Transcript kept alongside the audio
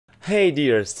Hey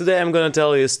dears, today I'm gonna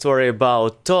tell you a story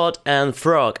about Toad and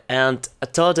Frog, and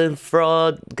Toad and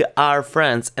Frog are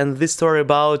friends, and this story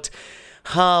about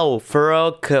how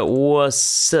Frog was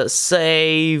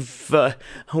saved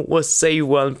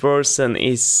one person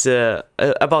is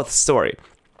about the story.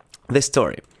 This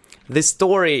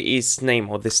story is name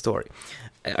of the story.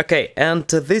 Okay, and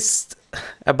this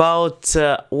about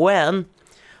when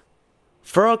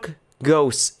Frog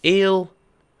goes ill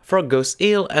and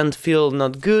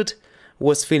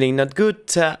was feeling not good.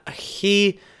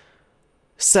 He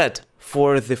said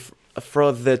for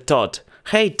the Toad,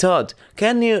 "Hey Toad,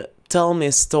 can you tell me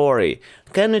a story?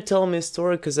 Can you tell me a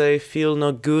story? Because I feel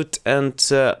not good, and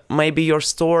maybe your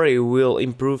story will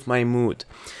improve my mood."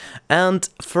 And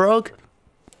Frog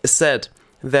said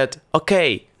that,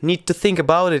 "Okay, need to think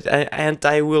about it, and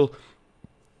I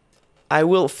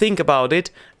will think about it,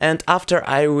 and after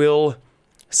I will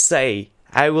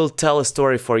tell a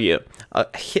story for you."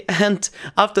 And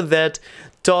after that,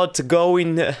 Todd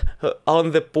going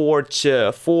on the porch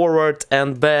forward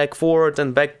and back,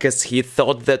 because he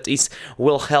thought that it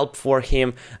will help for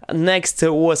him. Next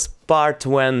was part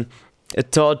when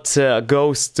Todd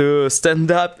goes to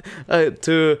stand up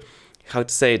to, how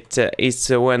to say it, it's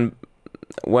when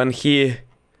he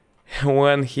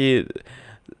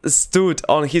stood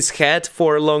on his head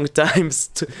for a long time,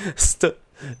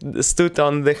 stood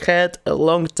on the head a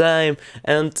long time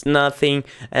and nothing,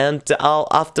 and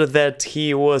after that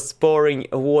he was pouring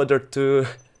water to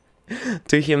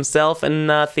himself and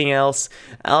nothing else.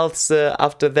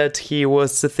 After that he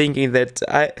was thinking that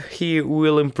he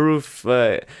will improve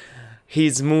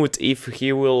his mood if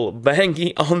he will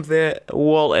bang on the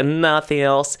wall and nothing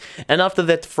else. And after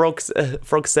that Frog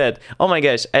said, "Oh my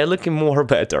gosh, I looking more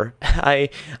better. I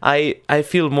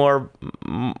feel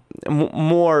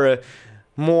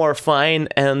more fine,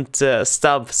 and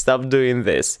stop doing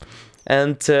this."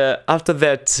 And after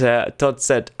that Todd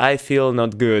said, "I feel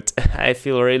not good. I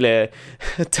feel really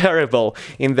terrible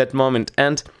in that moment."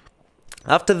 And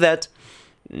after that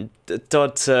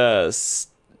Todd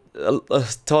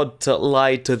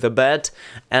lied to the bed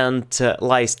and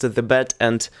lies to the bed,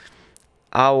 and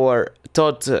our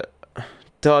Todd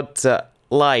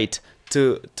lied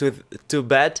to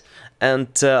bed, and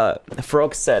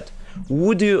Frog said,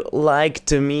 "Would you like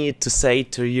me to say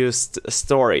to you a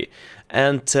story?"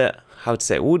 And how to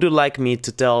say, "Would you like me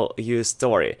to tell you a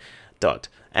story, Todd?"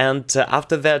 And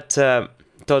after that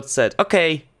Todd said,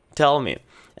 "Okay, tell me."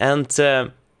 And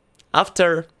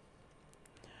after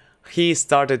he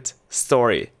started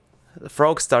story,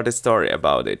 Frog started story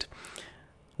about it.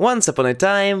 Once upon a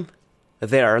time,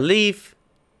 there live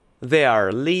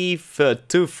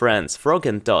two friends, Frog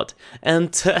and Toad,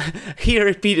 and he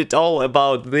repeated all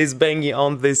about this banging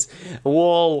on this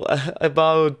wall,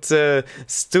 about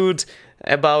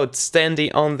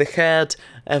standing on the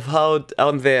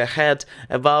head,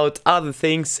 about other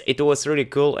things. It was really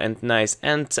cool and nice.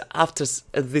 And after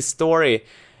this story,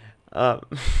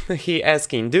 he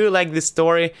asking, "Do you like this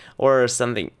story or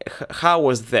something? How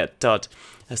was that, Todd?"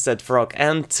 said Frog,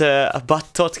 and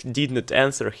but Todd did not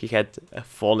answer. He had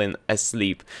fallen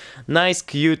asleep. Nice,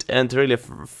 cute, and really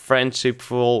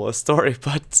friendshipful story,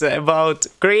 but about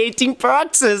creating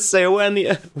process. When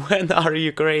you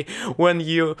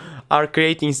are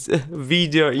creating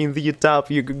video in the YouTube,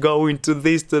 you go into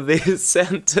this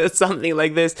and something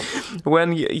like this.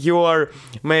 When you are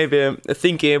maybe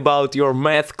thinking about your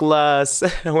math class,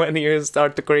 when you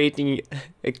start creating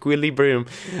equilibrium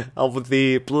of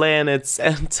the planets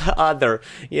and other.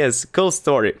 Yes, cool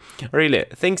story. Really,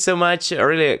 thanks so much.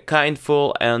 Really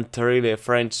kindful and really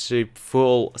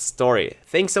friendshipful story.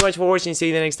 Thanks so much for watching. See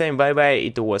you the next time. Bye bye.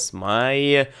 It was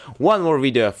my one more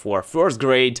video for first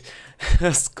grade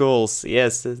schools.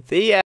 Yes, the